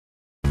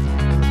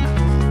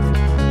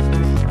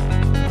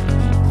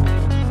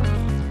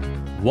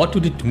What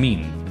would it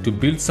mean to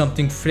build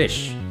something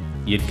fresh,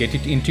 yet get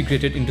it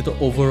integrated into the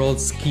overall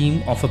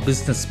scheme of a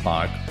business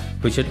park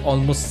which had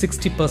almost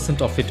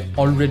 60% of it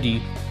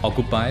already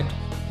occupied?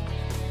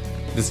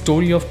 The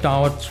story of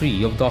Tower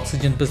 3 of the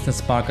Oxygen Business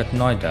Park at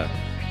Noida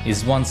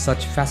is one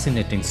such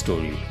fascinating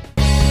story.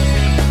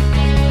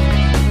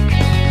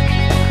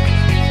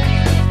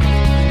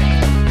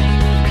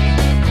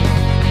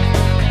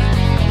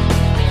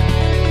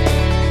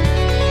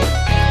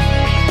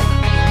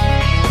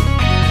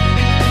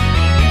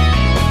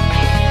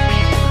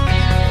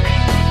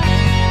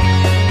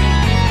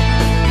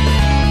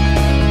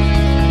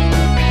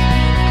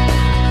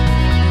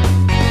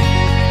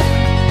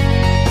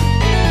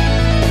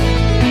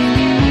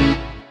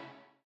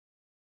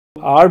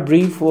 Our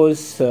brief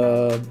was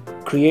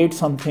create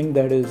something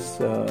that is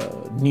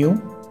new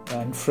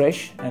and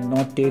fresh and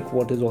not take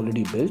what is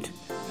already built.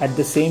 At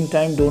the same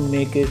time, don't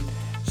make it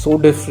so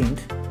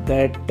different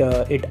that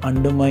it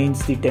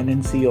undermines the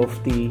tenancy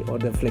of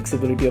the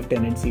flexibility of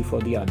tenancy for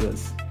the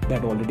others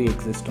that already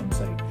exist on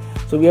site.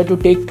 So we had to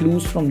take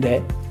clues from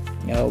there.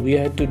 We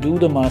had to do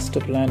the master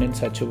plan in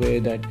such a way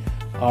that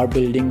our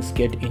buildings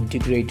get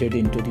integrated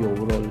into the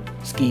overall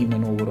scheme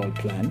and overall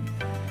plan.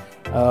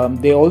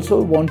 They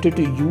also wanted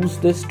to use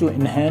this to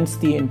enhance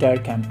the entire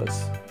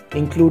campus,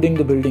 including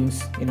the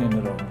buildings in and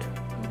around,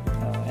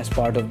 as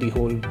part of the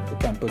whole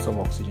campus of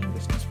Oxygen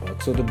Business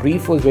Park. So the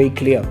brief was very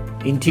clear: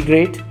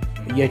 integrate,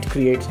 yet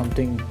create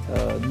something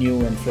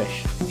new and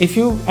fresh. If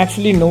you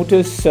actually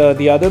notice,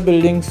 the other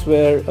buildings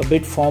were a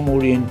bit form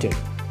oriented,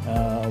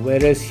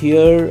 whereas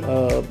here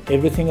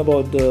everything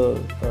about the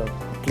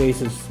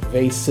place is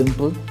very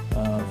simple,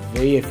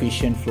 very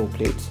efficient floor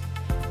plates.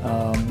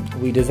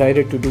 We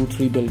decided to do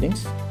 3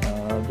 buildings.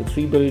 The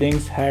 3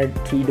 buildings had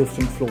 3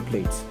 different floor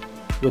plates,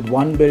 with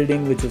one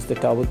building which is the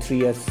Tower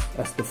 3 as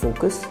the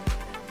focus.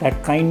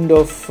 That kind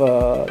of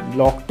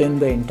locked in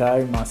the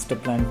entire master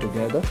plan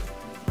together,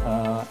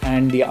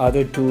 and the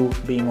other 2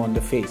 being on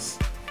the face.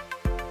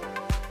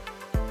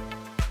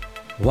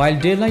 While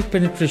daylight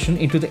penetration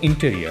into the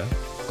interior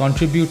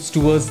contributes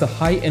towards the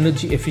high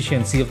energy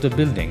efficiency of the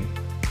building,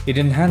 it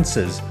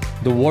enhances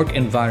the work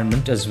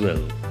environment as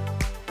well.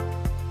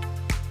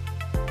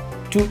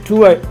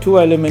 Two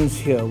elements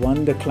here.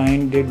 One, the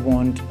client did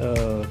want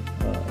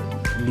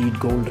LEED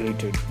Gold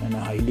rated and a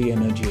highly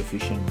energy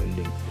efficient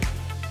building.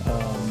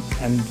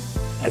 And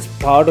as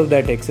part of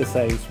that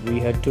exercise, we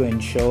had to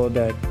ensure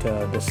that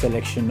the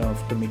selection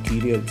of the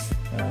materials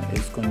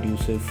is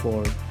conducive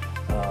for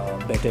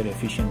better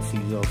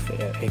efficiencies of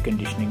air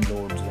conditioning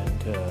loads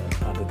and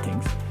other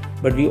things.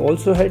 But we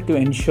also had to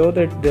ensure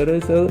that there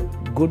is a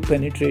good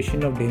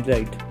penetration of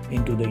daylight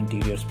into the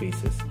interior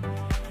spaces.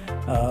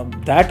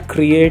 That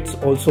creates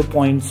also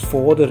points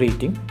for the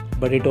rating,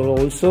 but it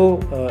also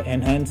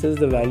enhances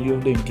the value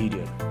of the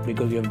interior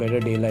because you have better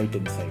daylight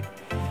inside.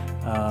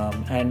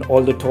 And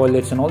all the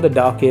toilets and all the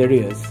dark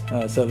areas,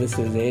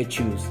 services, air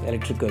chews,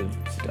 electrical,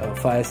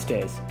 fire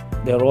stairs,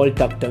 they're all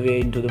tucked away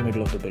into the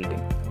middle of the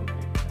building.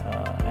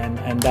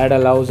 And that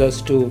allows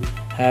us to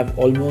have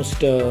almost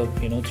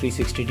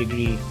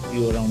 360-degree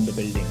view around the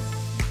building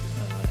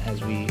as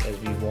we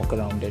walk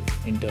around it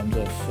in terms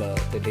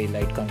of the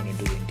daylight coming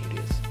into the interiors.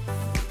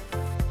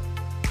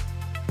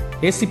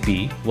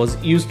 ACP was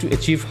used to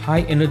achieve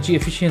high energy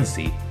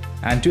efficiency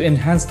and to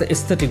enhance the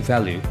aesthetic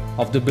value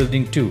of the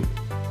building too.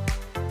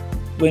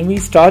 When we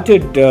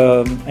started,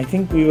 I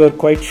think we were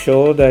quite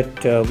sure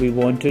that we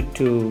wanted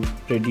to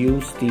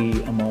reduce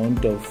the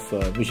amount of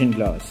vision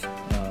glass.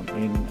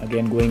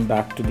 Again, going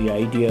back to the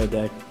idea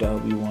that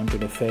we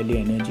wanted a fairly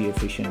energy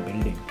efficient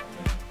building.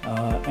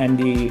 And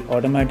the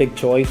automatic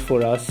choice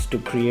for us to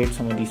create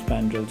some of these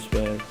spandrels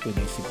were with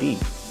ACP.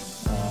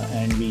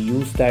 And we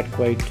used that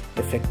quite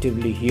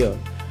effectively here,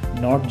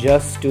 not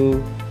just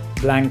to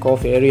blank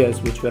off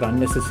areas which were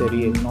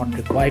unnecessary and not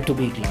required to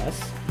be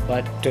glass,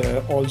 but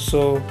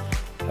also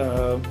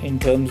in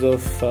terms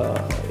of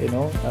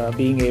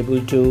being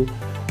able to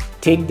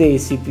take the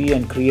ACP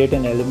and create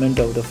an element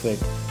out of it,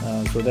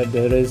 so that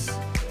there is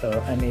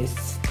an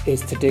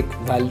aesthetic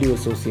value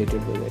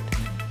associated with it.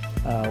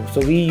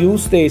 So we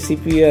use the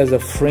ACP as a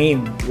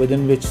frame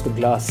within which the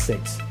glass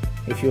sits.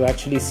 If you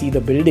actually see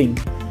the building,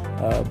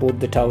 both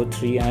the Tower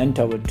 3 and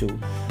Tower 2,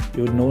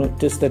 you would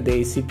notice that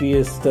the ACP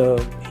is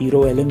the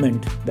hero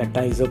element that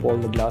ties up all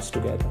the glass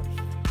together.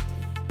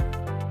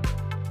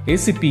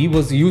 ACP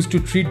was used to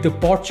treat the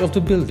porch of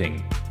the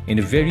building in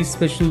a very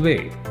special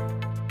way.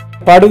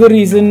 Part of the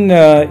reason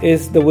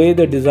is the way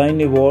the design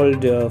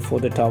evolved for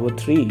the Tower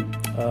 3,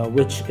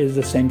 which is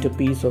the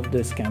centerpiece of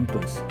this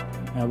campus.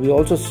 We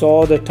also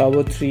saw the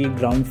Tower 3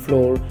 ground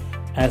floor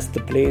as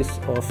the place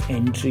of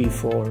entry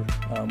for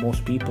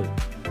most people.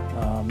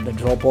 The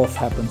drop-off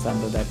happens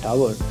under that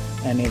tower,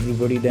 and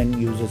everybody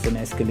then uses an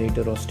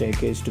escalator or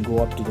staircase to go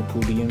up to the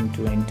podium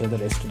to enter the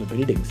rest of the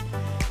buildings.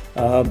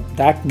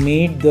 That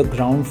made the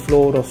ground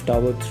floor of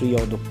Tower 3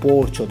 or the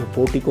porch or the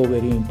portico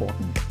very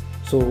important.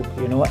 So,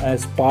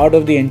 as part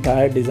of the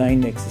entire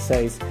design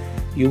exercise,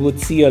 you would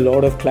see a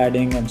lot of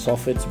cladding and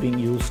soffits being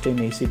used in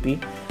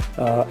ACP,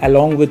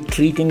 along with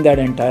treating that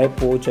entire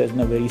porch as in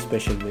a very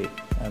special way,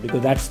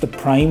 because that's the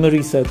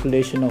primary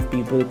circulation of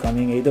people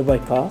coming either by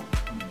car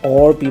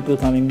or people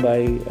coming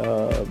by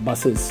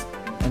buses,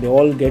 and they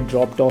all get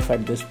dropped off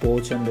at this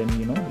porch and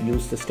then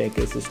use the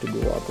staircases to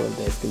go up or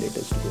the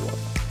escalators to go up.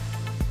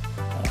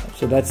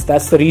 So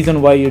that's the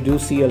reason why you do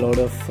see a lot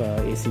of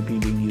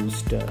ACP being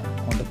used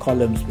on the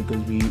columns,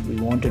 because we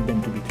wanted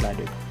them to be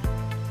cladded.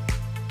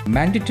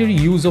 Mandatory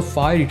use of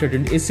fire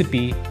retardant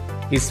ACP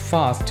is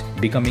fast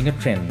becoming a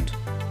trend.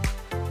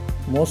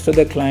 Most of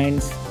the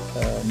clients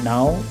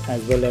now,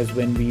 as well as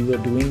when we were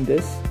doing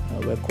this,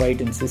 were quite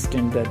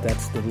insistent that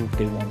that's the route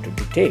they wanted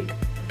to take.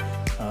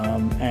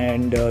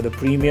 And the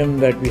premium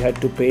that we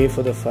had to pay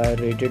for the fire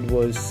rated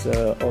was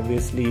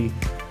obviously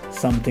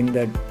something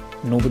that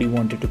nobody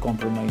wanted to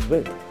compromise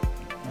with,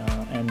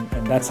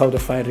 and that's how the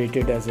fire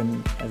rated as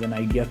an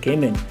idea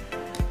came in.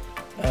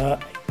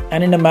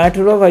 And in a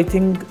matter of, I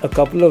think, a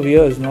couple of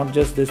years, not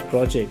just this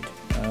project,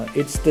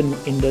 it's the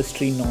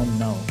industry norm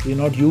now. We're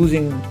not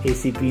using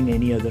ACP in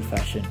any other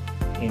fashion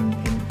in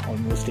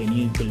almost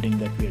any building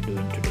that we are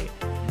doing today.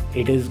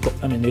 It is,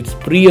 it's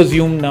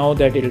pre-assumed now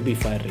that it will be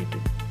fire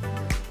rated.